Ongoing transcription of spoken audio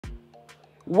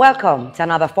Welcome to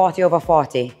another 40 over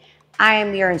 40. I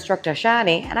am your instructor,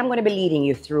 Shani, and I'm going to be leading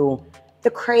you through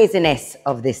the craziness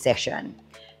of this session.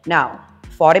 Now,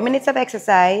 40 minutes of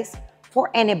exercise for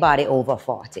anybody over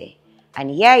 40.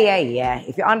 And yeah,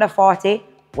 if you're under 40,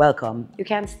 welcome, you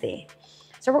can stay.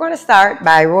 So we're going to start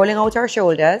by rolling out our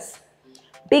shoulders.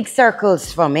 Big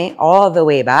circles for me, all the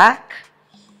way back.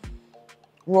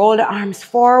 Roll the arms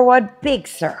forward, big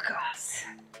circles.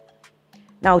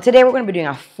 Now today we're going to be doing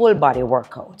a full body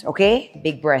workout, okay?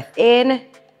 Big breath in,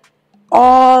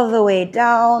 all the way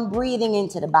down, breathing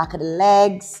into the back of the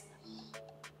legs.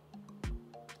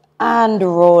 And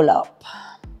roll up.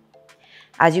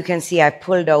 As you can see, I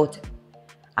pulled out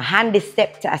a handy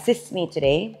step to assist me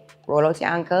today. Roll out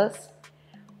your ankles,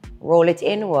 roll it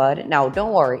inward. Now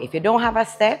don't worry, if you don't have a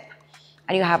step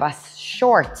and you have a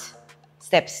short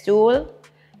step stool,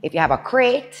 if you have a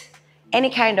crate, any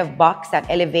kind of box that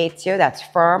elevates you, that's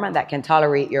firm and that can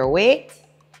tolerate your weight,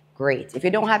 great. If you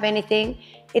don't have anything,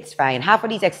 it's fine. Half of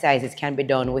these exercises can be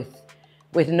done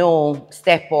with no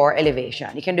step or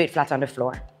elevation. You can do it flat on the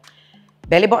floor.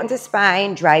 Belly button to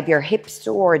spine, drive your hips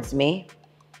towards me.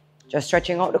 Just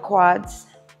stretching out the quads.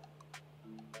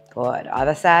 Good.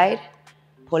 Other side,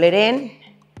 pull it in.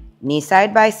 Knee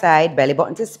side by side, belly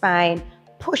button to spine.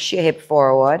 Push your hip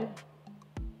forward.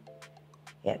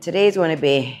 Yeah, today's going to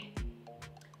be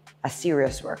a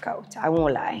serious workout, I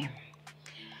won't lie.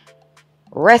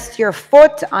 Rest your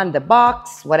foot on the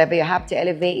box, whatever you have to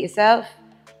elevate yourself.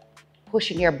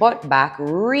 Pushing your butt back,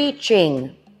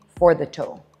 reaching for the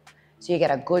toe. So you get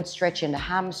a good stretch in the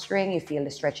hamstring, you feel the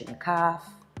stretch in the calf.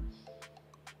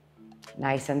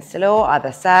 Nice and slow,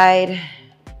 other side.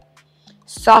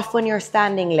 Soften your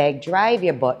standing leg, drive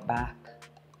your butt back.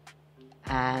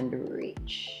 And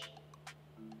reach.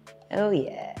 Oh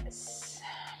yes.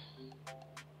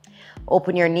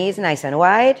 Open your knees nice and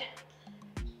wide.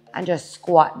 And just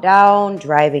squat down,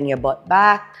 driving your butt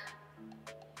back.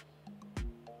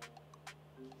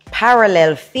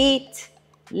 Parallel feet.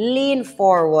 Lean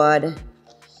forward.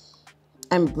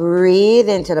 And breathe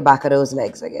into the back of those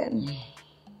legs again.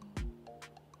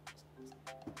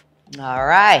 All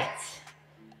right.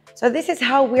 So this is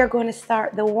how we're going to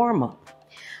start the warm-up.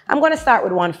 I'm going to start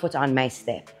with one foot on my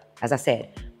step. As I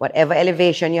said, whatever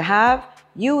elevation you have,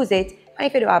 use it. And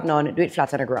if you don't have none, do it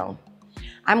flat on the ground.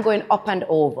 I'm going up and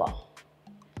over.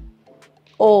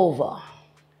 Over.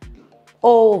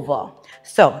 Over.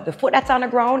 So the foot that's on the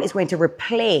ground is going to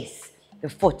replace the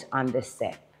foot on the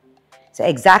step. So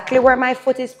exactly where my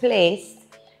foot is placed,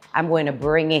 I'm going to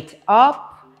bring it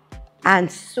up and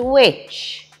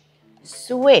switch.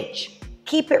 Switch.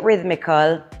 Keep it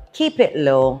rhythmical. Keep it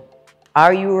low.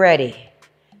 Are you ready?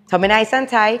 Tummy nice and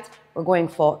tight. We're going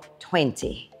for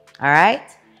 20. All right?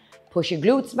 Push your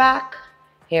glutes back.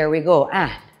 Here we go.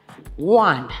 And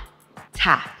 1,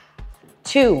 tap.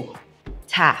 2,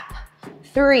 tap.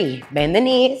 3, bend the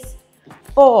knees.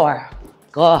 4,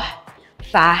 good.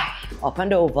 5, up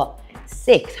and over.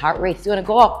 6, heart rate's gonna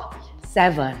go up.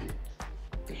 7,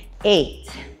 8,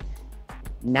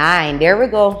 9, there we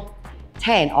go.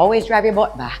 10, always drive your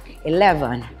butt back.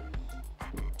 11,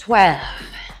 12,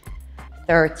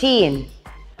 13,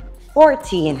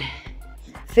 14,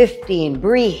 15,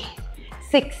 breathe.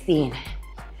 16,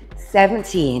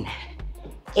 17,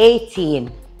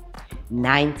 18,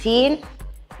 19,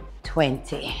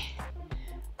 20.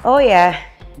 Oh yeah,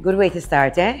 good way to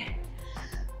start, eh?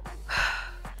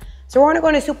 So we're only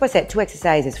going to superset 2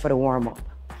 exercises for the warm-up.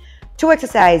 2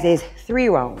 exercises, 3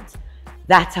 rounds.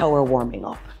 That's how we're warming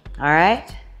up, all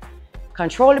right?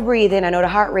 Control the breathing. I know the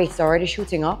heart rate's already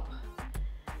shooting up.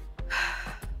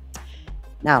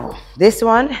 Now, this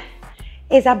one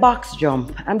is a box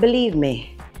jump, and believe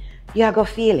me, you're gonna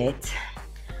feel it.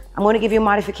 I'm gonna give you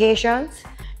modifications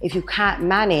if you can't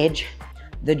manage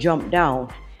the jump down.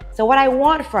 So what I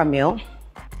want from you,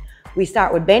 we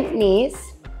start with bent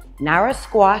knees, narrow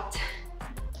squat,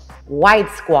 wide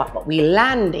squat, but we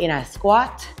land in a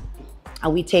squat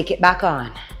and we take it back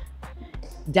on.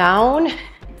 Down,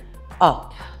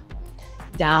 up,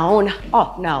 down,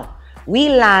 up. Now, we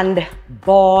land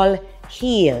ball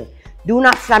heel. Do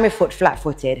not slam your foot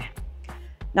flat-footed.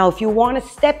 Now, if you want to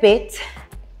step it,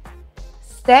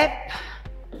 step,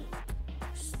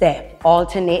 step.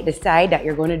 Alternate the side that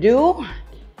you're going to do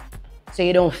so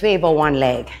you don't favor one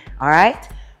leg, all right?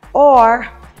 Or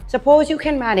suppose you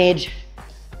can manage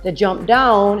the jump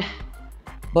down,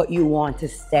 but you want to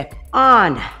step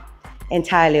on.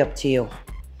 Entirely up to you.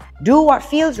 Do what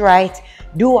feels right.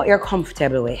 Do what you're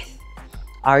comfortable with.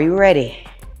 Are you ready?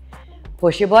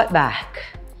 Push your butt back.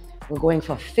 We're going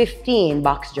for 15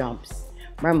 box jumps.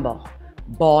 Remember,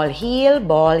 ball heel,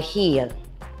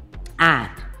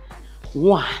 and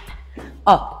 1.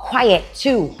 Up, quiet.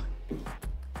 2,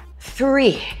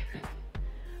 3,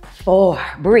 4.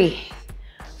 Breathe.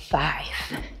 5,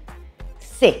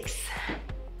 6,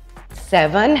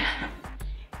 7,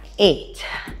 8,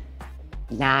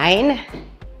 9,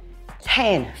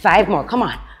 10. 5 more. Come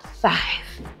on. 5,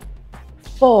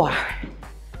 4,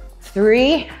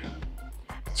 3,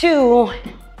 2,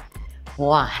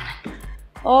 1.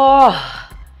 Oh,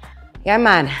 yeah,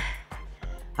 man.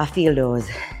 I feel those.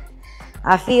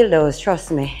 I feel those.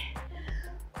 Trust me.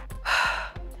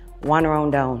 1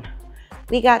 round down.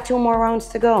 We got 2 more rounds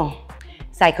to go.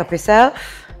 Psych up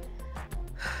yourself.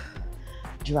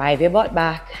 Drive your butt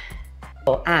back.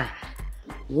 And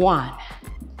 1,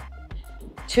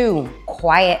 2,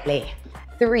 quietly.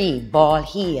 3, ball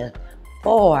heel.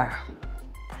 4,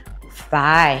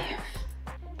 5,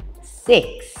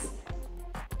 6,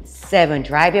 7,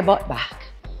 drive your butt back.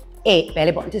 8,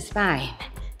 belly button to spine.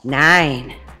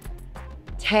 9,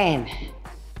 10,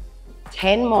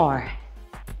 10 more.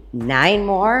 9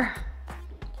 more.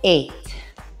 8,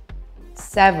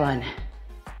 7,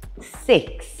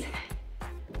 6,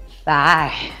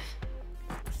 5,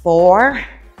 4,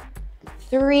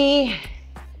 3,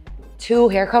 2.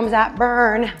 Here comes that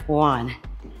burn. 1.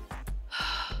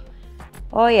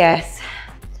 Oh yes.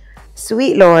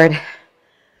 Sweet Lord.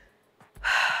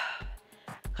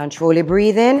 Control your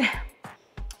breathing.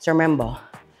 So remember,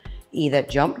 either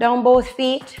jump down both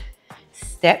feet,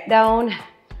 step down,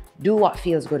 do what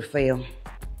feels good for you.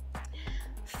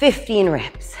 15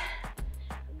 reps.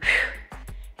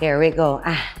 Here we go.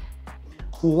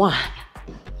 1,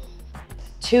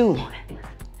 2,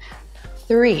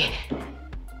 3,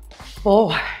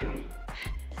 4,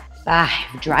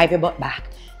 5. Drive your butt back.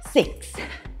 6,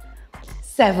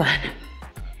 7,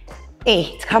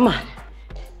 8. Come on.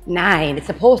 9. It's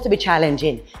supposed to be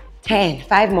challenging. 10.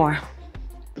 5 more.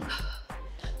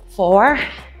 4.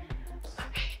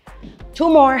 2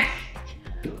 more.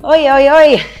 Oi, oi,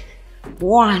 oi.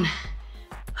 1.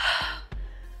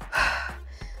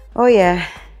 Oh yeah.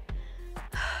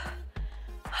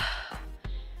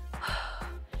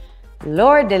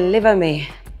 Lord, deliver me.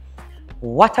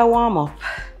 What a warm up.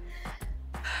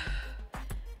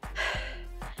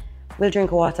 We'll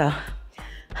drink water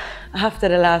after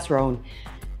the last round.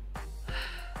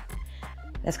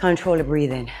 Let's control the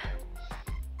breathing.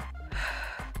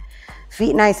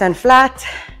 Feet nice and flat.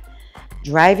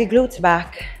 Drive your glutes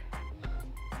back.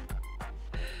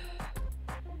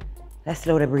 Let's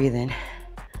slow the breathing.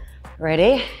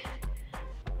 Ready?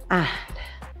 And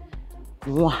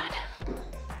 1,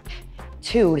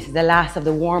 2. This is the last of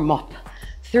the warm up.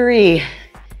 3,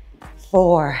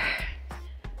 4,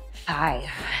 5,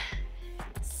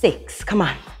 6. Come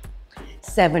on.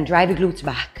 7. Drive your glutes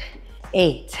back.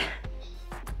 8,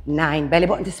 9. Belly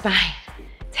button to spine.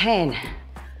 10.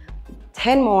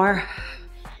 10 more.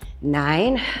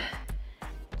 9,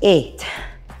 8,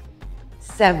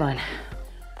 7,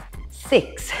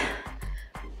 6,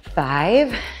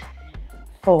 5,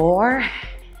 4,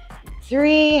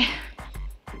 3,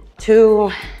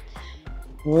 2,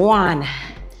 1.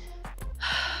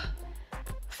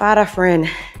 Father friend.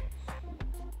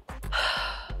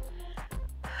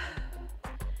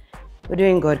 We're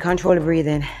doing good. Control the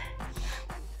breathing.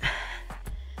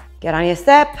 Get on your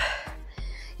step,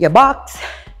 your box,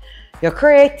 your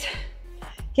crate,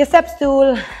 your step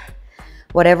stool,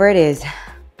 whatever it is.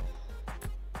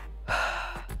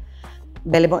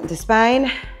 Belly button to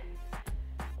spine.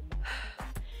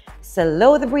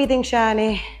 Slow the breathing,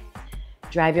 Shani.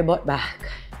 Drive your butt back.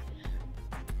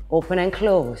 Open and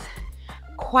close.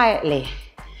 Quietly.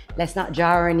 Let's not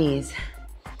jar our knees.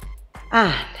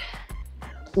 And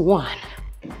 1,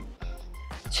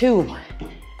 2,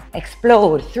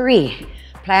 explode. 3,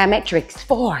 plyometrics.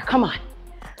 4, come on.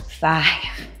 5,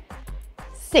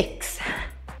 6,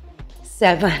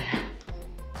 7,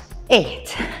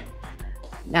 8,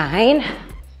 9,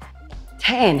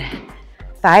 10.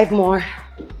 5 more.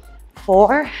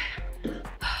 4,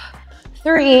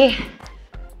 3,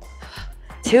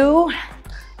 2,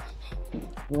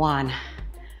 1.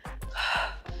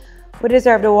 We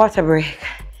deserve the water break.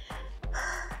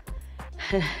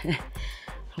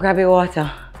 Grab your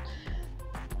water.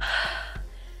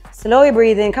 Slow your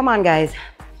breathing. Come on, guys.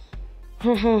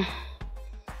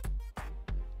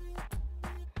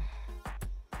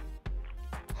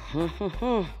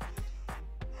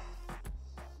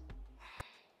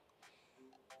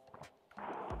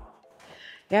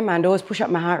 Yeah, man, those push up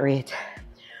my heart rate.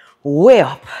 Way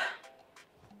up.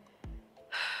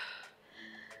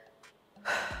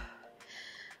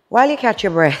 While you catch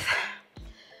your breath,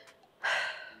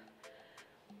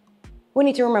 we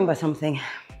need to remember something.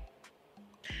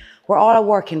 We're all a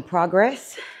work in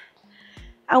progress,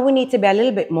 and we need to be a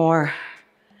little bit more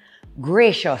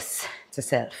gracious to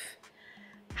self.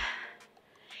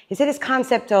 You see this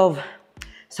concept of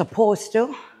supposed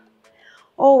to?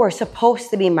 Oh, we're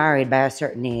supposed to be married by a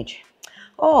certain age.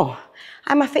 Oh,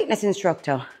 I'm a fitness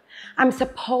instructor. I'm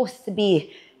supposed to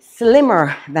be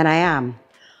slimmer than I am.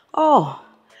 Oh,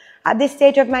 at this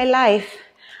stage of my life,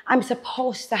 I'm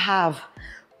supposed to have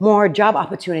more job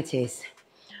opportunities.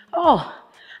 Oh,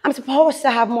 I'm supposed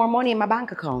to have more money in my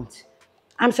bank account.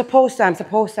 I'm supposed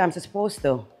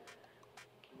to.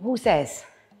 Who says?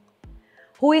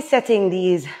 Who is setting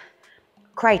these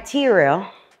criteria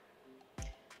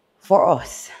for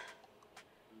us?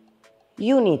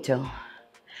 You need to.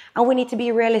 And we need to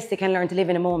be realistic and learn to live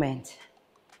in the moment.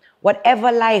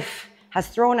 Whatever life has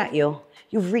thrown at you,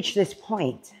 you've reached this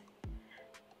point.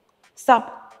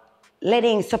 Stop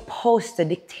letting supposed to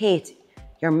dictate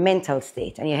your mental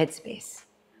state and your headspace.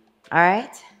 All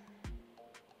right?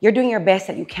 You're doing your best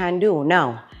that you can do.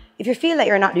 Now, if you feel that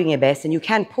you're not doing your best and you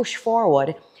can push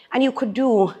forward and you could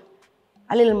do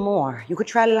a little more, you could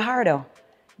try a little harder,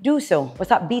 do so, but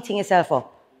stop beating yourself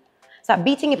up. Stop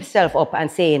beating yourself up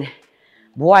and saying,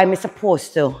 boy, I'm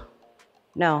supposed to.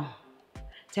 No,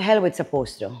 to hell with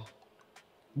supposed to.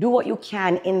 Do what you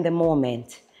can in the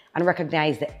moment and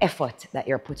recognize the effort that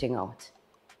you're putting out.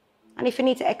 And if you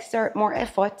need to exert more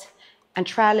effort and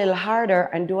try a little harder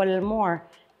and do a little more,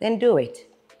 then do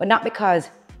it. But not because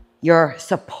you're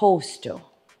supposed to,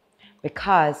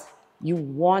 because you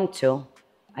want to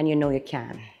and you know you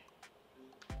can.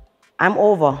 I'm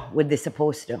over with this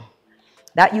supposed to.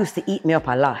 That used to eat me up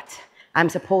a lot. I'm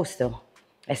supposed to.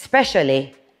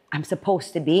 Especially, I'm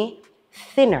supposed to be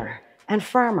thinner and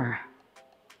firmer.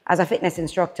 As a fitness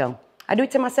instructor, I do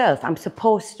it to myself. I'm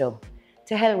supposed to.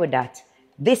 To hell with that.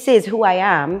 This is who I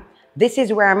am. This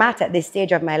is where I'm at this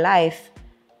stage of my life.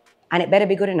 And it better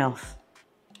be good enough.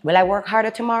 Will I work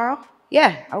harder tomorrow?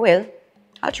 Yeah, I will.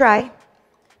 I'll try.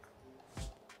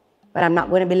 But I'm not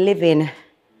going to be living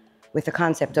with the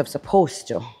concept of supposed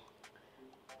to.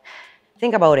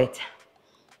 Think about it.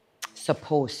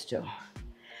 Supposed to.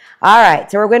 All right,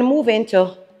 so we're going to move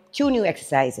into 2 new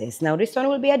exercises. Now, this one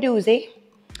will be a doozy.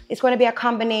 It's going to be a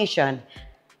combination.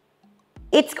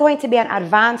 It's going to be an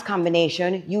advanced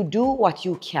combination. You do what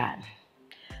you can.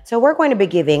 So we're going to be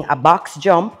giving a box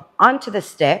jump onto the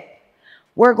step.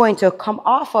 We're going to come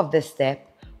off of the step.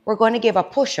 We're going to give a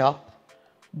push-up,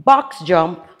 box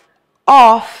jump,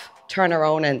 off, turn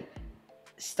around, and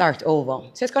start over.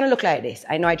 So it's going to look like this.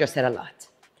 I know I just said a lot.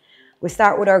 We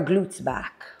start with our glutes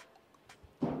back.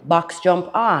 Box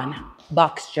jump on,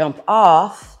 box jump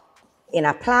off, in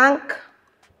a plank,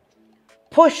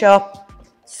 push up,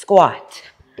 squat.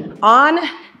 On,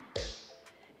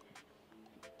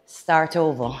 start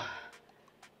over.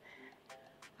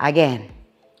 Again,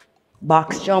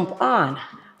 box jump on,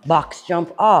 box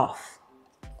jump off,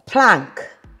 plank,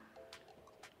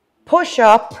 push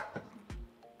up,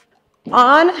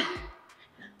 on,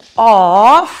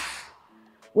 off,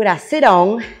 with a sit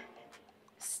down,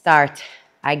 start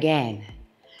again.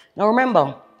 Now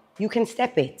remember, you can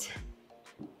step it.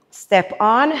 Step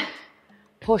on,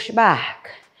 push back,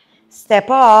 step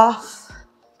off,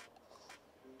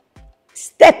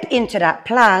 step into that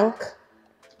plank,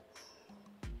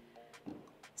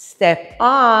 step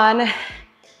on,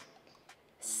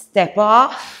 step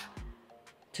off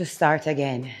to start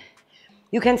again.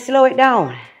 You can slow it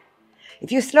down.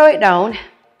 If you slow it down,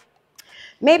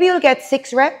 maybe you'll get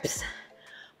 6 reps,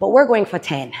 but we're going for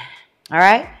 10. All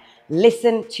right?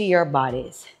 Listen to your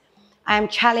bodies. I'm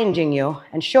challenging you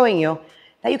and showing you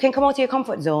that you can come out of your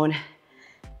comfort zone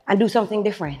and do something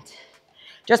different.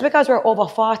 Just because we're over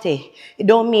 40, it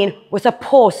don't mean we're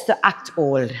supposed to act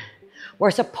old.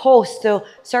 We're supposed to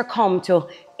succumb to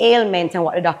ailments and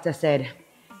what the doctor said.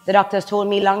 The doctors told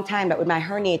me a long time that with my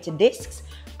herniated discs,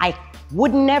 I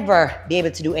would never be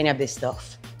able to do any of this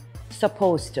stuff.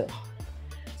 Supposed to.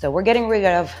 So we're getting rid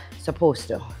of supposed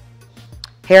to.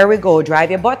 Here we go. Drive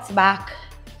your butts back.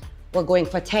 We're going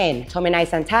for 10. Tummy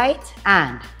nice and tight.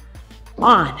 And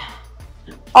on,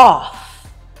 off,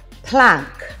 plank,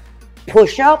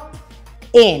 push up,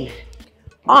 in,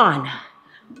 on,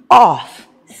 off,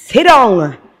 sit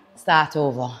down, start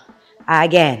over.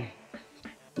 Again,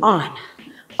 on,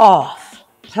 off,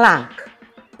 plank,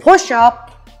 push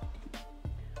up,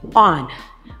 on,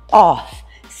 off,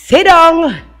 sit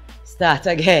down, start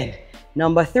again.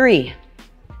 Number 3,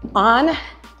 on,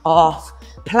 off,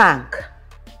 plank,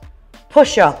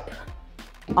 push up,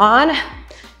 on,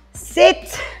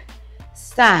 sit,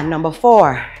 stand. Number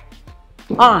 4,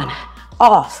 on,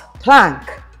 off,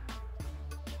 plank,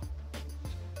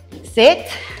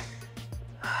 sit,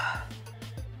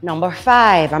 Number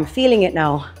 5, I'm feeling it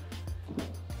now.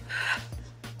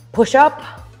 Push up.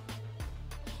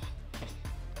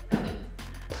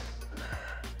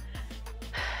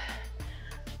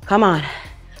 Come on.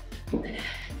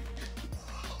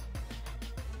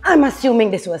 I'm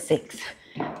assuming this was 6.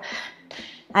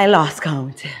 I lost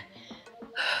count.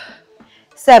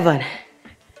 7.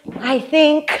 I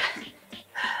think.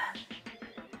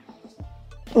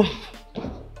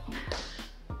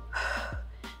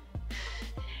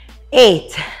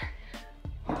 8.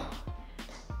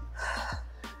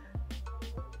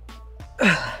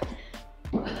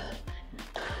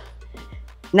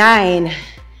 9.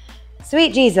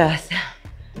 Sweet Jesus.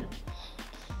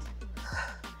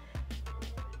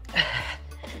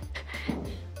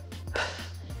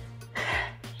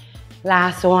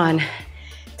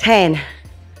 10.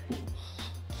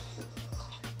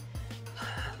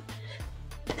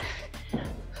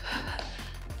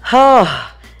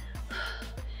 Oh.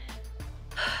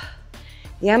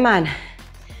 Yeah, man.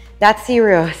 That's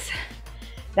serious.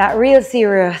 That real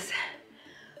serious.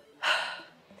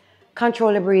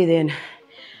 Control the breathing.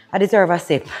 I deserve a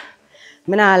sip.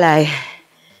 I'm not lie.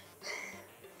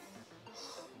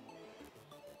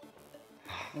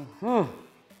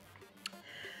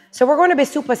 So we're going to be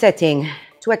supersetting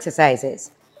 2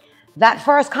 exercises. That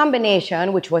first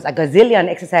combination, which was a gazillion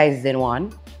exercises in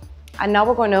one, and now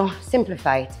we're going to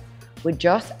simplify it with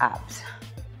just abs.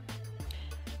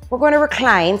 We're going to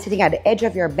recline, sitting at the edge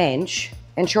of your bench.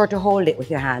 Ensure to hold it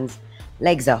with your hands,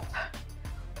 legs up.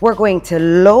 We're going to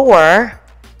lower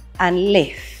and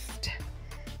lift.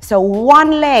 So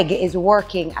one leg is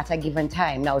working at a given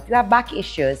time. Now, if you have back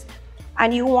issues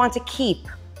and you want to keep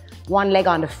one leg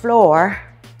on the floor,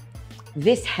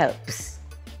 this helps,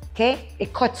 okay?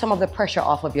 It cuts some of the pressure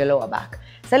off of your lower back.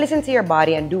 So listen to your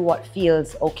body and do what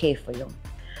feels okay for you.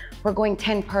 We're going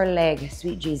 10 per leg,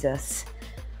 sweet Jesus.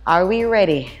 Are we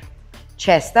ready?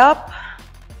 Chest up,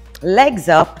 legs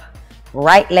up,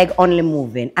 right leg only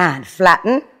moving. And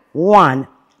flatten. 1,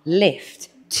 lift.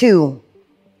 2,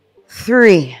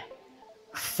 3,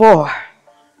 4,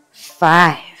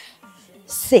 5,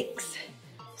 6,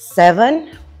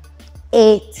 7,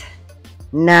 8,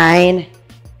 9,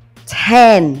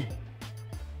 10.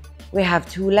 We have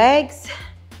 2 legs.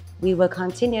 We will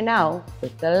continue now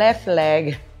with the left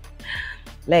leg.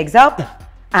 Legs up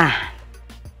and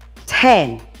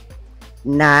 10,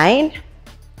 9,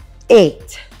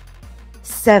 8,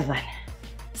 7,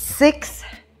 6,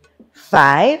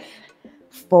 5,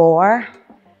 4,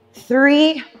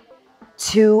 3,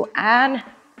 2, and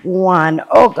 1.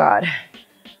 Oh God.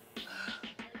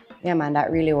 Yeah, man,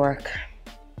 that really worked.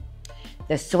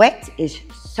 The sweat is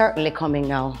certainly coming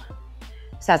now.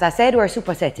 So as I said, we're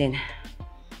supersetting.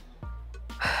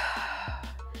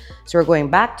 So we're going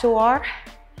back to our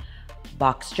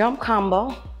box jump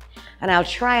combo, and I'll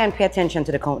try and pay attention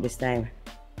to the count this time.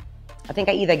 I think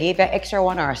I either gave you an extra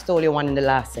one or I stole you one in the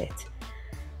last set.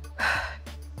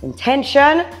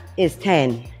 Intention is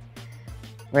 10.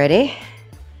 Ready?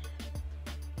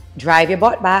 Drive your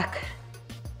butt back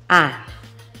and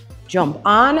jump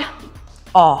on,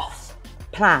 off,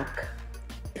 plank,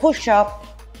 push up,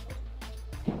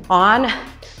 on,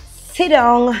 sit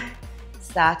down,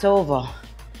 start over.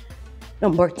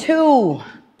 Number 2.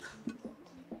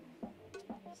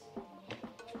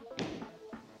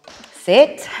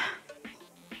 Sit.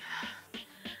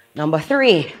 Number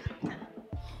 3.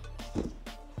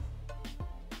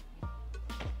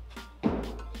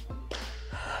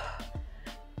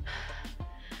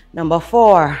 Number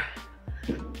 4.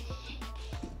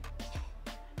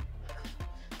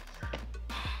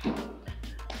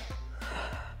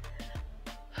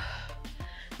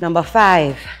 Number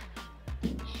 5.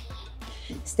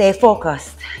 Stay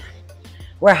focused.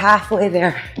 We're halfway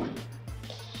there.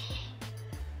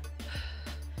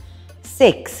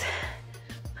 6.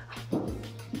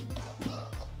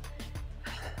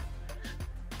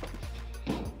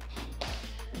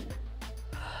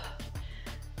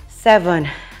 7.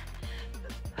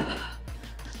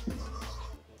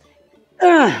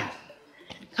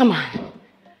 Come on.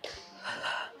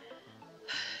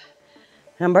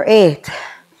 Number 8.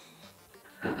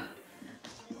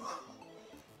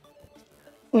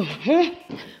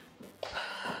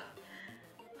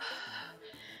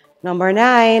 Number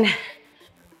 9.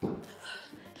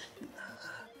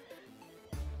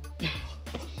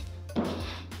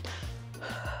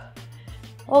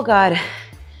 Oh God.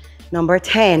 Number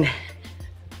 10.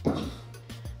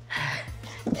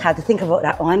 Had to think about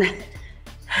that one.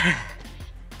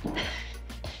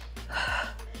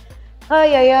 Oh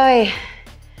yeah.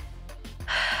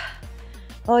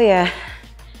 Oh yeah.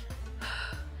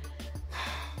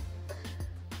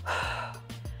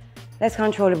 Let's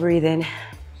control the breathing.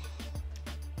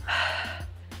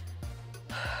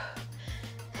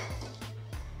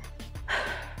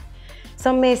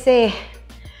 Some may say,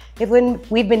 if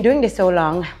we've been doing this so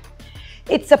long,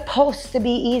 it's supposed to be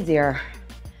easier.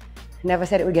 Never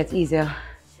said it would get easier.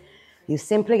 You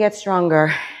simply get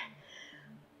stronger.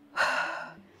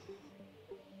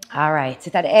 All right,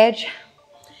 sit at the edge,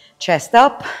 chest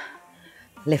up,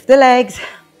 lift the legs,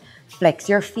 flex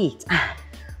your feet.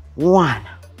 1,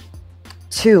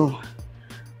 2,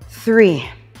 3,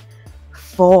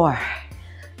 4,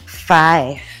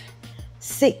 5,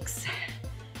 6,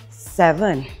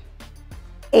 7,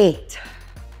 8,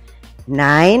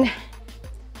 9,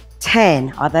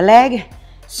 10. Other leg,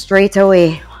 straight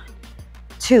away. 1,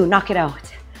 2, knock it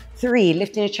out. 3,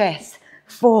 lifting your chest.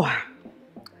 4,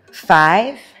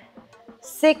 5,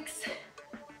 6,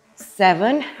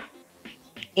 7,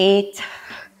 8,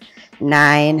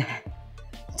 9,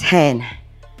 10.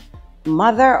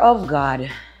 Mother of God.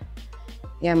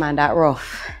 Yeah, man, that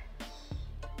rough.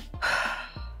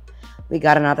 We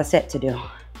got another set to do.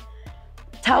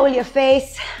 Towel your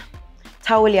face,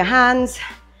 towel your hands.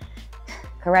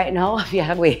 Right now, if you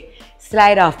have way,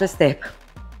 slide off the step.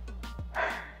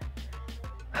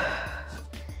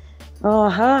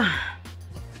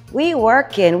 We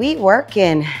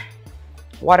working.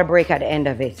 Water break at the end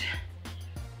of it.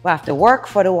 We have to work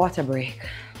for the water break.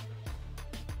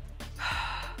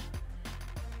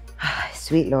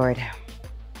 Sweet Lord.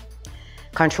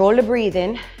 Control the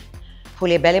breathing. Pull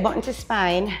your belly button to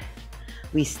spine.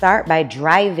 We start by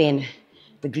driving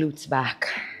the glutes back.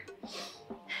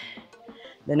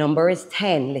 The number is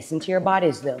 10. Listen to your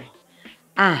bodies though.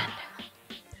 And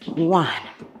 1.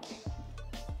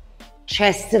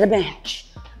 Chest to the bench.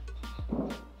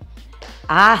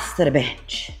 Ass to the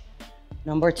bench.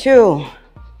 Number 2.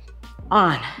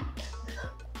 On.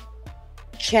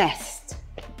 Chest.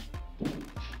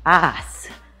 Ass.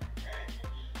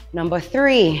 Number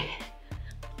 3.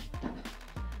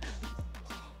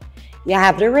 You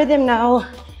have the rhythm now.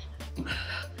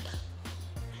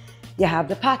 You have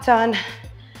the pattern.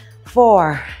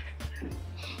 4.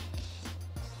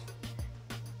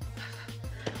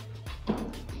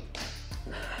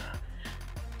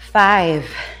 5.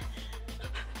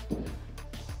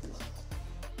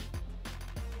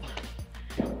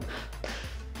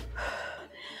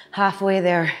 1/2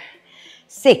 there.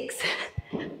 6.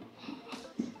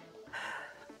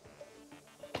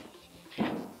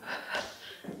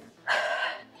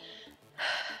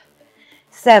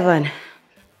 7.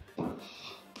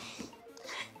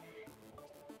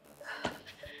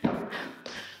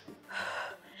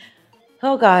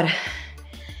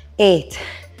 8.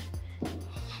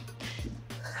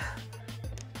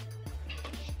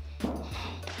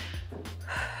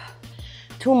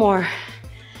 2 more.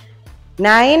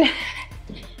 9.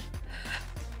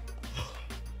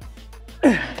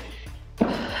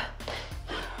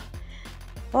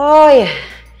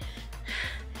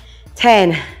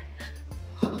 10.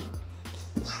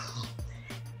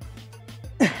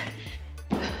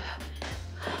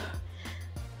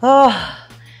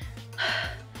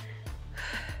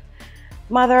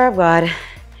 Mother of God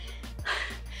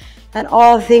and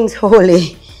all things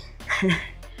holy.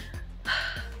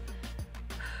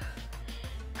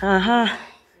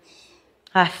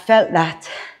 I felt that.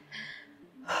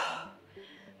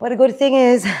 But the good thing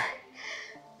is,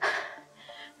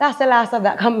 that's the last of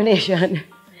that combination.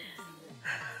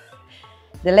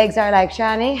 The legs are like,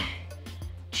 Shani,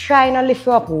 try to lift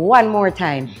you up one more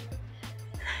time.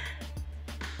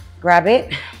 Grab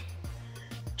it,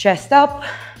 chest up,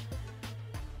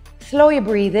 slow your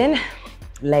breathing,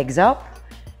 legs up,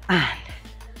 and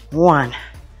 1,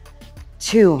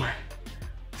 2,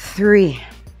 3,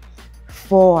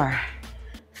 4,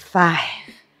 5,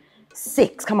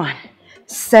 6, come on,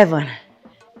 7,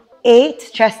 8,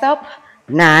 chest up,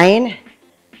 9,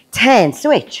 10,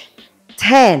 switch,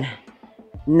 10,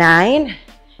 9,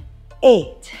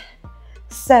 8,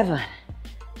 7,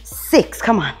 6,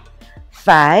 come on,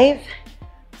 5,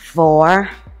 4,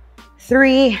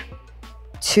 3,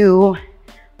 2,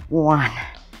 1.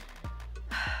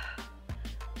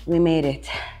 We made it.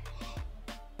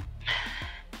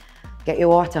 Get your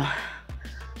water.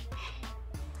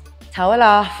 Towel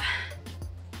off.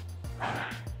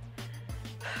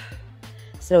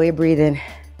 Slow your breathing.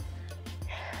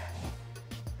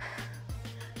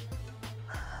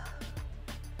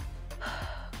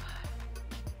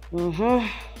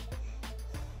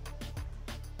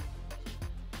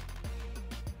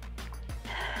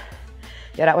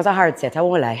 Yeah, that was a hard set, I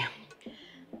won't lie.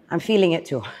 I'm feeling it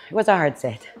too. It was a hard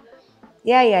set.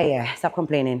 Yeah. Stop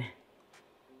complaining.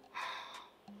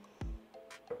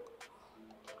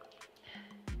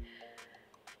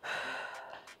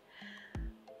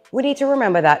 We need to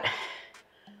remember that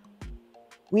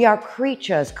we are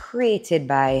creatures created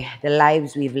by the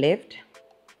lives we've lived,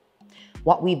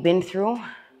 what we've been through,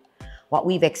 what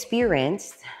we've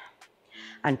experienced,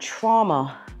 and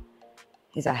trauma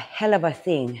is a hell of a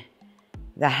thing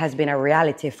that has been a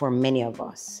reality for many of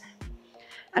us.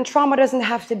 And trauma doesn't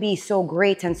have to be so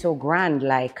great and so grand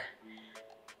like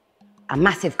a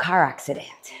massive car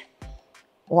accident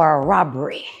or a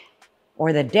robbery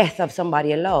or the death of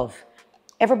somebody you love.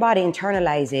 Everybody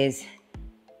internalizes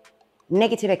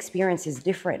negative experiences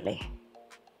differently.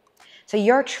 So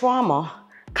your trauma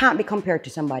can't be compared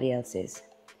to somebody else's.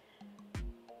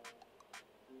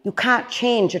 You can't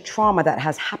change a trauma that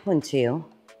has happened to you,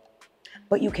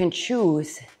 but you can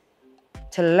choose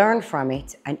to learn from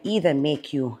it and either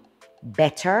make you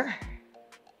better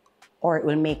or it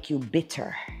will make you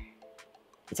bitter.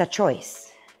 It's a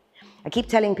choice. I keep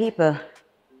telling people,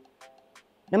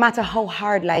 no matter how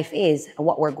hard life is and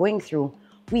what we're going through,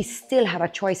 we still have a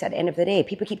choice at the end of the day.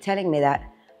 People keep telling me that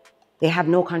they have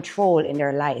no control in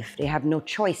their life. They have no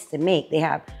choice to make.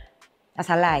 That's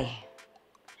a lie.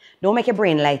 Don't make your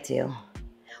brain lie to you.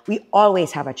 We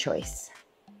always have a choice.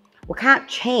 We can't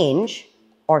change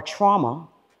our trauma.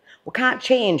 We can't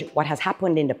change what has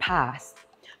happened in the past,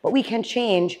 but we can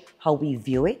change how we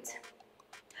view it.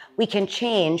 We can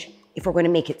change if we're going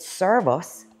to make it serve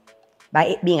us by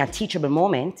it being a teachable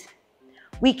moment.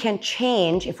 We can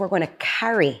change if we're going to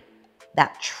carry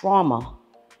that trauma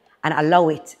and allow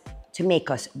it to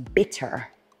make us bitter.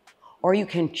 Or you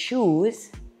can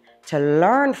choose to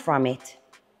learn from it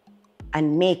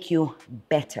and make you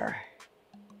better.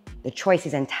 The choice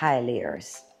is entirely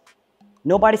yours.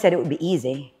 Nobody said it would be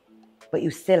easy, but you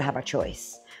still have a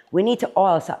choice. We need to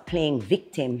all stop playing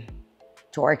victim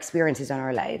to our experiences in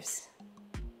our lives.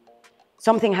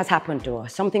 Something has happened to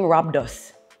us. Something robbed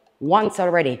us once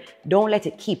already. Don't let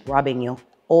it keep robbing you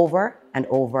over and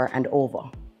over and over.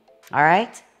 All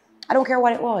right? I don't care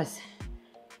what it was.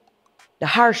 The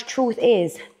harsh truth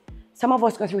is, some of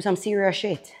us go through some serious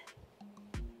shit.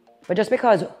 But just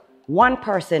because one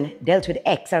person dealt with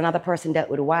X and another person dealt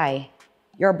with Y,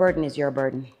 your burden is your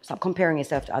burden. Stop comparing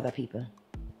yourself to other people.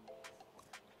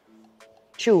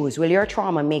 Choose, will your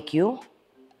trauma make you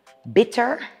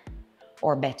bitter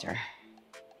or better?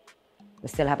 We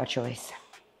still have a choice.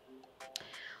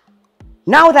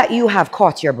 Now that you have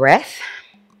caught your breath,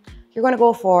 you're going to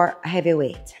go for a heavy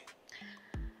weight.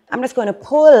 I'm just going to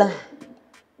pull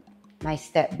my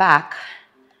step back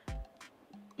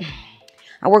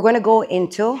and we're going to go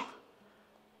into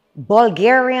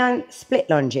Bulgarian split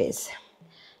lunges.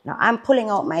 Now I'm pulling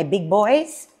out my big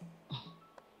boys,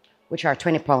 which are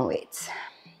 20-pound weights.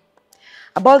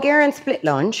 A Bulgarian split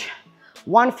lunge,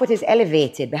 one foot is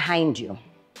elevated behind you.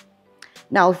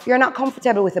 Now, if you're not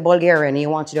comfortable with the Bulgarian and you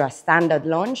want to do a standard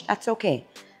lunge, that's okay.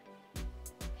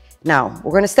 Now,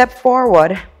 we're going to step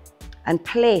forward and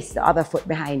place the other foot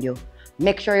behind you.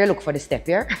 Make sure you look for the step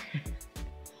here.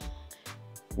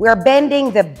 We're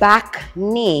bending the back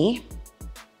knee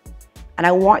and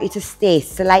I want you to stay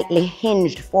slightly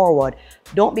hinged forward.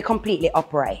 Don't be completely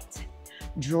upright.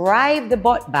 Drive the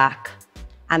butt back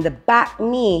and the back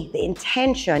knee, the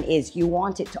intention is you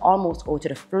want it to almost go to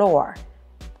the floor.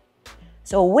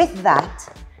 So with that,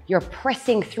 you're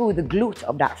pressing through the glute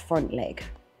of that front leg.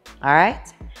 All right?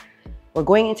 We're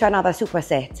going into another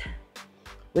superset.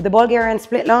 With the Bulgarian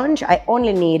split lunge, I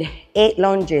only need 8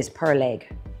 lunges per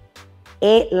leg.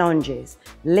 8 lunges.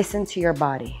 Listen to your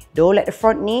body. Don't let the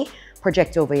front knee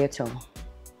project over your toe.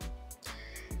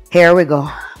 Here we go.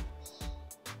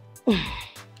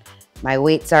 My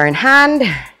weights are in hand.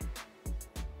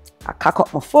 I cock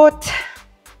up my foot.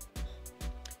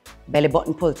 Belly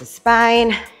button pull to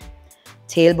spine.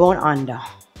 Tailbone under.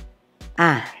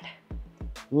 And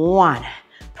 1.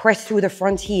 Press through the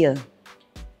front heel.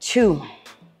 2.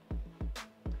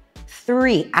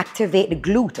 3. Activate the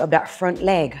glute of that front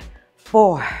leg.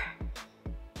 4.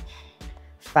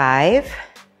 5.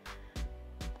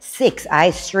 6.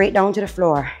 Eyes straight down to the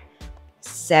floor.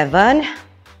 7.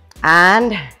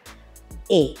 And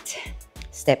 8.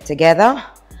 Step together.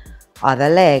 Other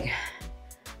leg.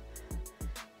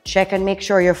 Check and make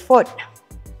sure your foot,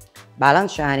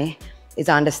 balance Shani, is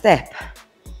on the step.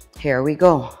 Here we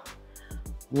go.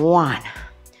 1.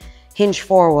 Hinge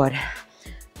forward.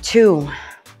 2.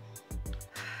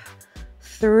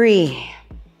 3.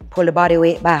 Pull the body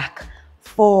weight back.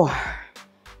 4.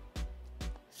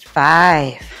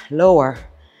 5. Lower.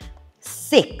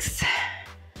 6.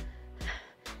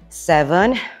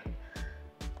 7.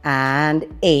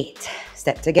 And 8.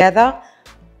 Step together.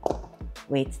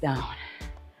 Weights down.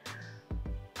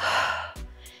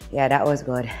 Yeah, that was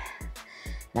good.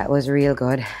 That was real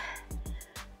good.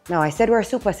 Now I said we're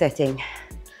supersetting.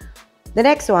 The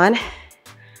next one,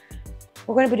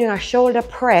 we're going to be doing a shoulder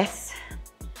press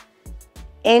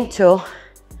into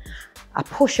a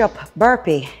push-up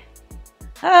burpee.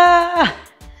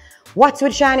 What's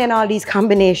with Shani and all these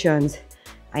combinations?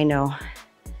 I know.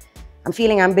 I'm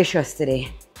feeling ambitious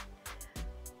today.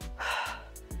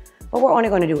 But we're only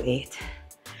going to do 8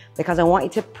 because I want you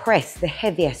to press the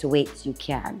heaviest weights you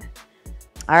can.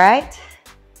 All right?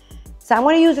 So I'm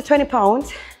going to use the 20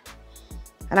 pounds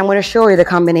and I'm going to show you the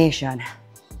combination.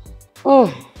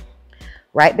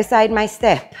 Right beside my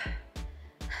step.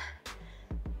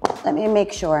 Let me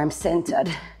make sure I'm centered.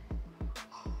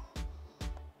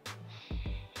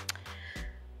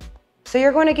 So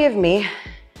you're going to give me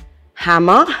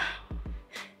hammer,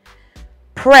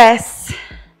 press,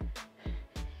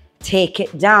 take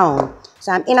it down.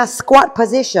 So I'm in a squat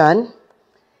position.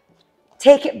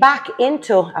 Take it back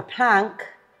into a plank.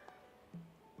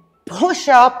 Push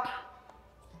up.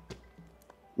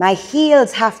 My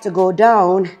heels have to go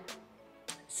down.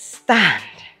 Stand.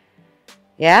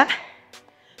 Yeah?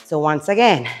 So once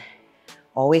again,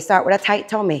 always start with a tight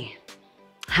tummy.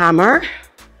 Hammer.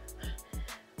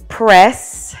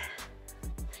 Press.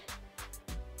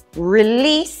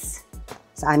 Release.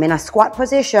 So I'm in a squat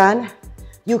position.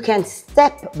 You can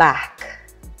step back.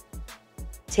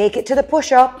 Take it to the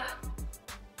push-up.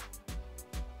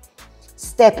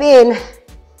 Step in.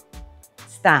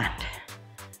 Stand.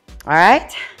 All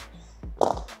right?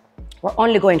 We're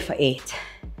only going for 8.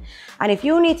 And if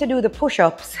you need to do the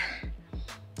push-ups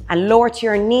and lower to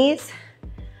your knees,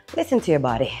 listen to your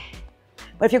body.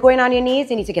 But if you're going on your knees,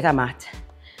 you need to get a mat.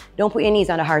 Don't put your knees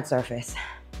on the hard surface.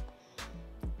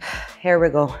 Here we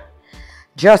go.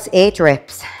 Just 8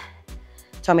 reps.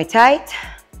 Tummy tight.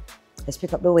 Let's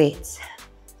pick up the weights.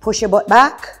 Push your butt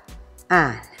back.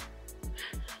 And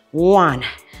 1.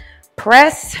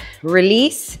 Press,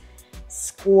 release,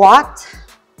 squat,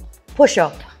 push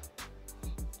up.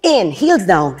 In, heels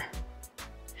down.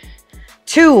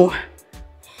 2.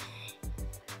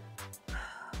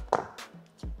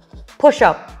 Push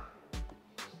up.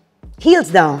 Heels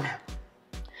down.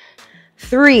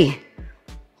 3.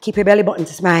 Keep your belly button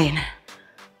to spine.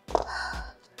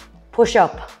 Push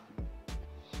up.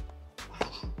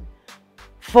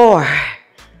 4.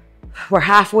 We're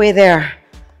halfway there.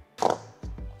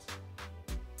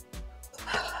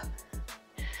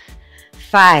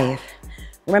 5.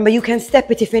 Remember, you can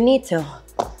step it if you need to.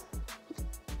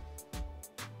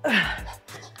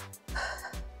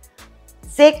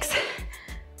 6.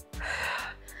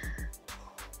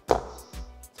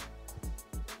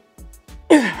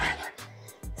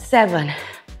 7.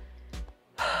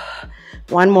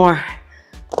 1 more.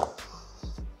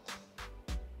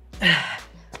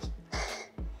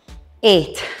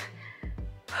 8.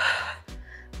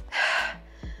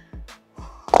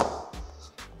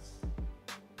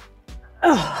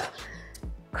 Oh,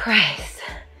 Christ.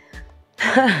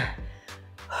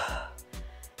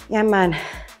 Yeah, man.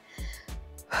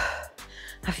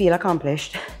 I feel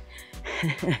accomplished.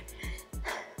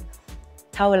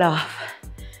 Towel off.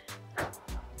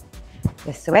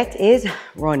 The sweat is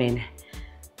running.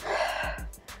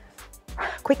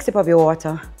 Quick sip of your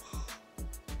water.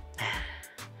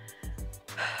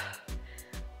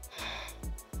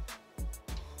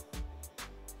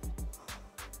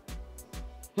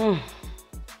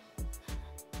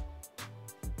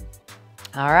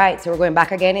 All right, so we're going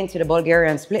back again into the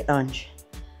Bulgarian split lunge.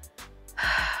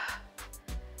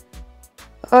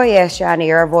 Oh yes, Shani,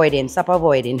 you're avoiding. Stop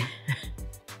avoiding.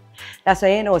 That's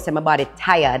why you know my body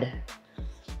tired.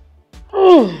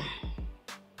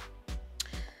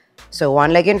 So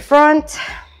 1 leg in front.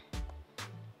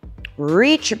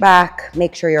 Reach back.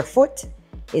 Make sure your foot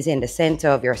is in the center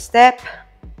of your step.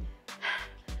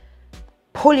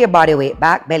 Pull your body weight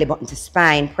back, belly button to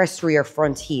spine. Press through your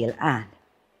front heel. And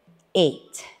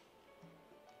 8,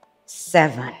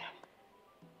 7,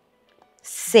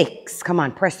 6. Come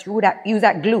on, press through that. Use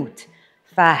that glute.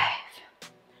 5,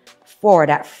 4.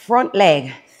 That front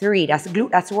leg. 3. That's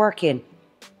glute that's working.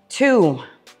 2,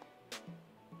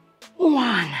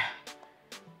 1.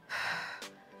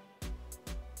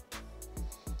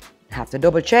 Have to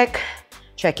double check.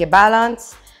 Check your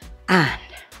balance. And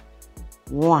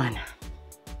 1,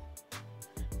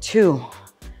 2,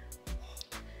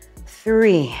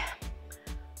 3,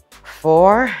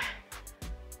 4,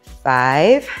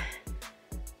 5,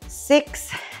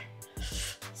 6,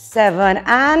 7,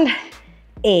 and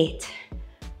 8.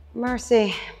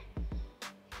 Mercy.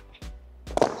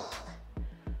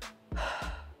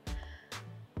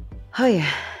 Oh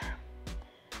yeah.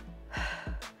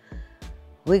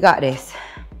 We got this.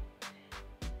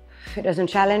 If it doesn't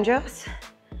challenge us,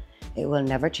 It will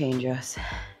never change us.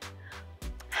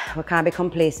 We can't be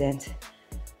complacent.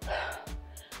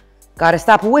 Gotta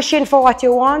stop wishing for what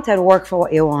you want and work for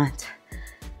what you want.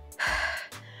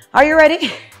 Are you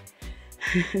ready?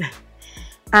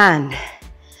 And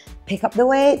pick up the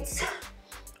weights.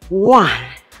 1.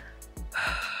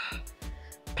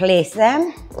 Place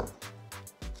them.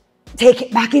 Take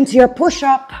it back into your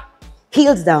push-up.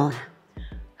 Heels down.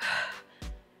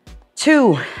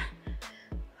 2.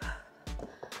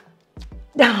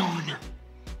 Down.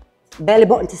 Belly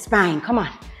button to spine. Come on.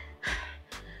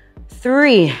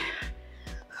 3.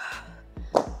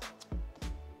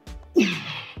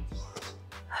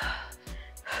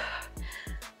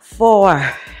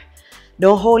 4.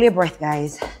 Don't hold your breath,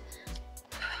 guys.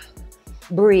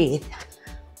 Breathe.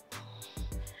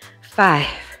 5.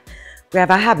 We have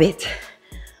a habit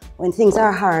when things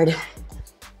are hard,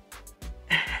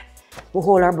 we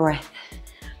hold our breath.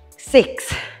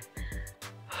 6.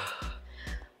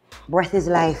 Breath is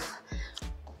life.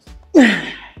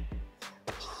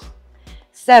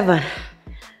 7.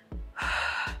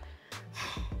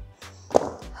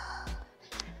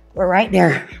 We're right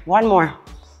there. 1 more.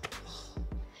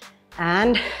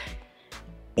 And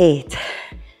 8.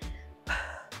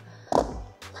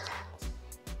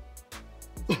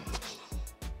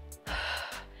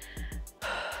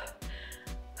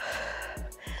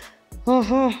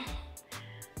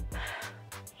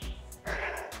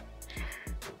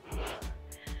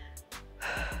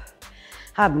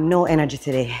 I have no energy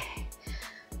today.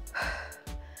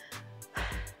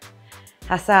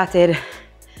 I started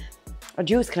a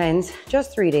juice cleanse,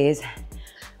 just 3 days,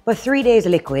 but 3 days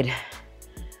liquid.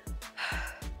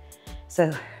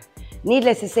 So,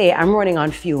 needless to say, I'm running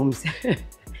on fumes.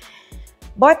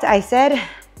 But I said,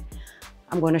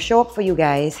 I'm going to show up for you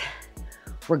guys,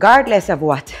 regardless of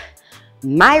what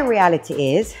my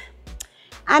reality is.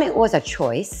 And it was a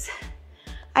choice.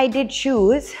 I did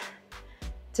choose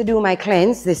to do my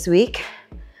cleanse this week,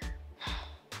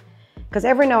 because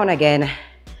every now and again,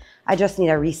 I just need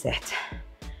a reset.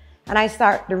 And I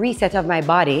start the reset of my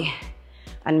body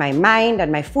and my mind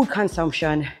and my food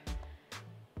consumption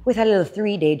with a little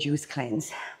 3-day juice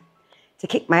cleanse to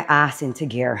kick my ass into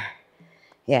gear.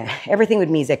 Yeah, everything with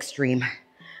me is extreme.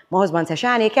 My husband says,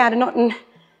 Shani, you can't do nothing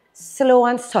slow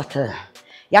and subtle.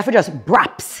 You have to just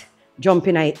braps jump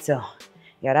in it. So,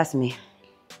 yeah, that's me.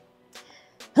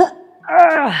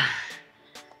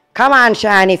 Come on,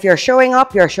 Shani, if you're showing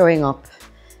up, you're showing up.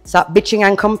 Stop bitching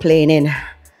and complaining.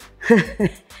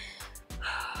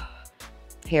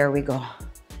 Here we go.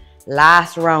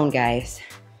 Last round, guys.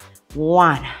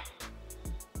 1,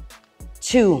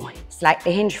 2,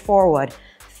 slightly hinge forward.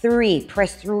 3,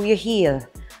 press through your heel.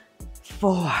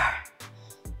 4,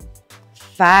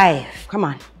 5, come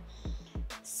on.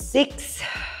 6,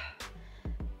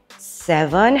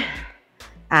 7,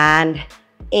 and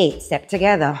 8. Step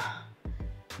together.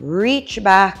 Reach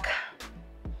back.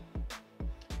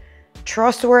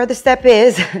 Trust where the step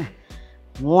is.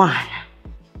 1,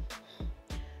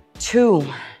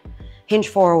 2, hinge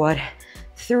forward.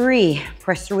 3,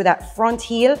 press through that front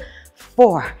heel.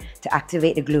 4, to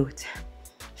activate the glute.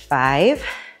 5,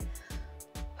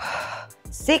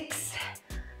 6,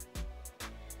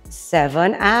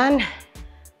 7, and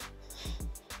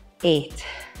 8.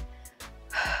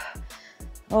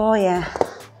 Oh yeah.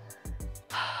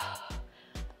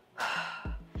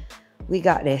 We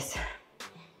got this.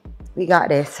 We got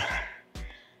this.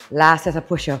 Last set of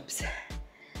push-ups.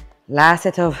 Last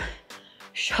set of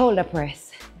shoulder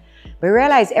press. We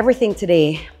realized everything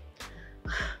today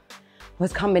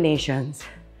was combinations.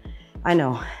 I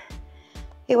know.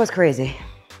 It was crazy.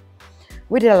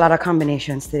 We did a lot of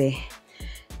combinations today.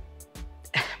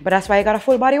 But that's why I got a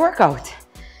full body workout.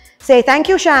 Say thank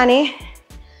you, Shani.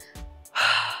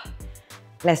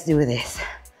 Let's do this.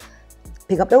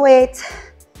 Pick up the weight.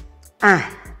 And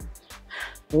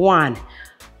 1.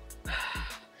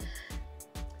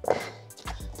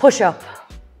 Push up.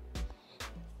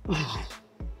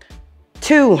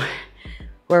 2.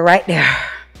 We're right there.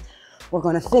 We're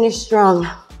gonna finish strong.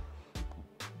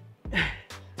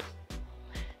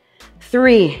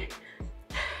 3.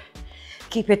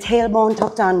 Keep your tailbone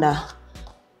tucked under.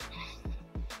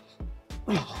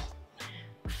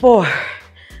 4.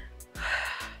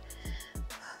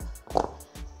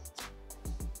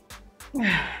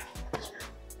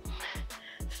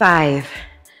 5.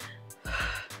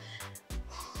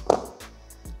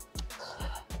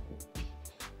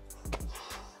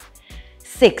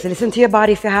 6. Listen to your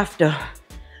body if you have to.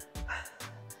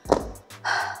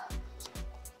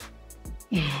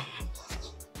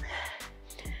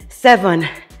 7.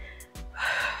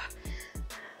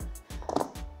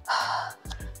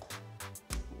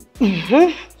 8.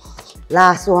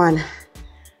 Last one.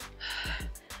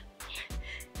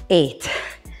 8.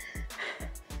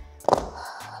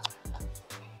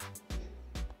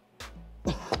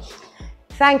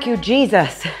 Thank you,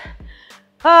 Jesus.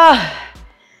 Ah,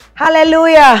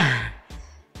 hallelujah.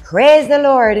 Praise the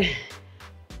Lord.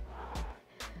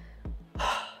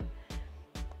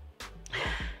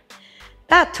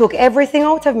 That took everything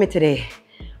out of me today.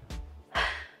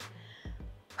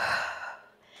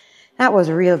 That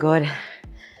was real good.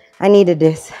 I needed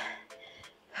this.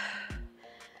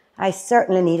 I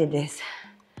certainly needed this.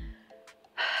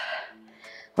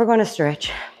 We're going to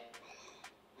stretch.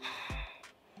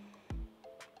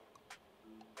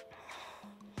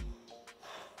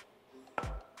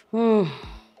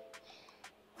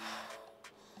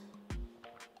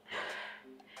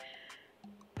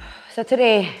 So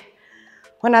today,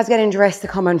 when I was getting dressed to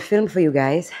come and film for you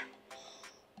guys,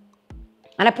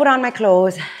 and I put on my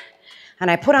clothes, and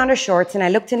I put on the shorts, and I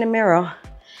looked in the mirror,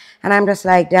 and I'm just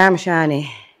like, damn, Shani,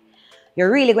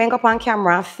 you're really going up on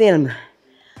camera and film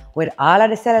with all of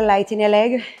the cellulite in your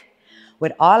leg,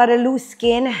 with all of the loose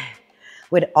skin,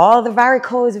 with all the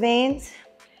varicose veins.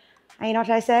 And you know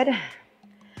what I said?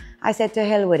 I said, to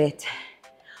hell with it.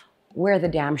 Wear the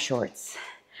damn shorts.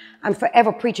 I'm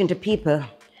forever preaching to people,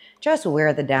 just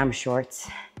wear the damn shorts.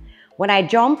 When I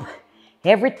jump,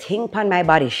 everything upon my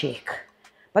body shake.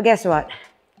 But guess what?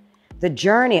 The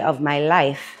journey of my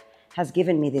life has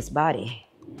given me this body.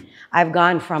 I've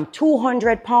gone from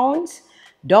 200 pounds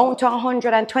down to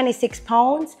 126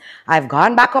 pounds. I've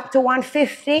gone back up to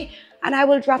 150, and I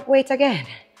will drop weight again.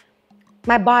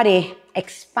 My body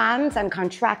expands and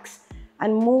contracts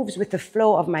and moves with the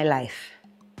flow of my life.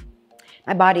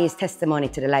 My body is testimony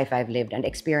to the life I've lived and the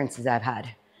experiences I've had.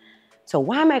 So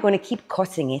why am I going to keep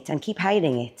cutting it and keep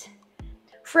hiding it?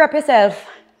 Free up yourself.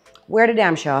 Wear the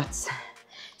damn shorts.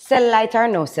 Cellulite or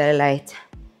no cellulite.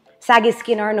 Saggy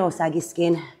skin or no saggy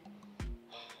skin.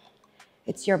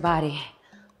 It's your body.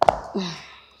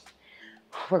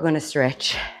 We're going to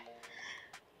stretch.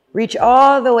 Reach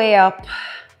all the way up.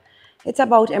 It's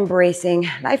about embracing.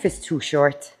 Life is too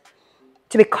short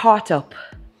to be caught up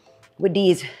with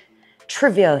these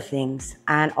trivial things.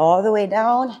 And all the way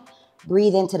down,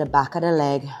 breathe into the back of the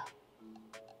leg.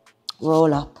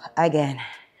 Roll up again.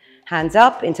 Hands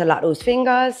up, interlock those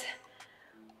fingers.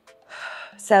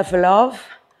 Self-love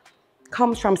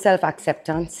comes from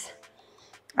self-acceptance.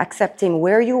 Accepting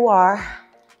where you are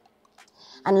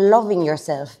and loving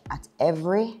yourself at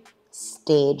every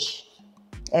stage,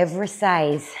 every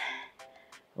size.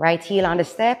 Right heel on the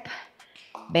step.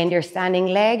 Bend your standing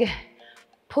leg.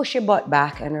 Push your butt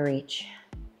back and reach.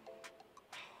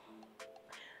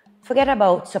 Forget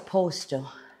about supposed to.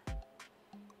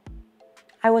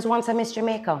 I was once a Miss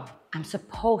Jamaica. I'm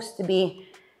supposed to be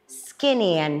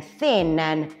skinny and thin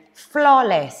and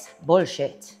flawless.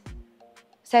 Bullshit.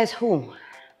 Says who?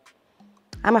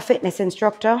 I'm a fitness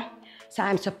instructor, so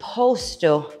I'm supposed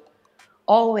to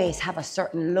always have a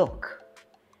certain look.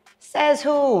 Says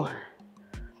who?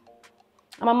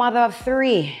 I'm a mother of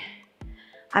 3.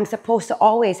 I'm supposed to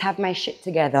always have my shit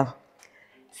together.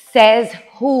 Says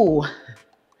who?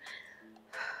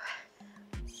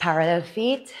 Parallel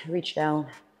feet, reach down.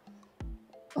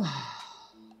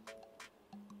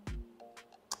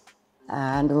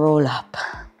 And roll up.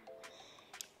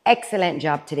 Excellent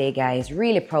job today, guys.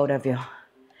 Really proud of you.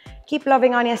 Keep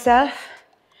loving on yourself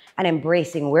and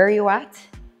embracing where you're at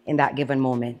in that given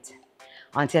moment.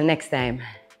 Until next time.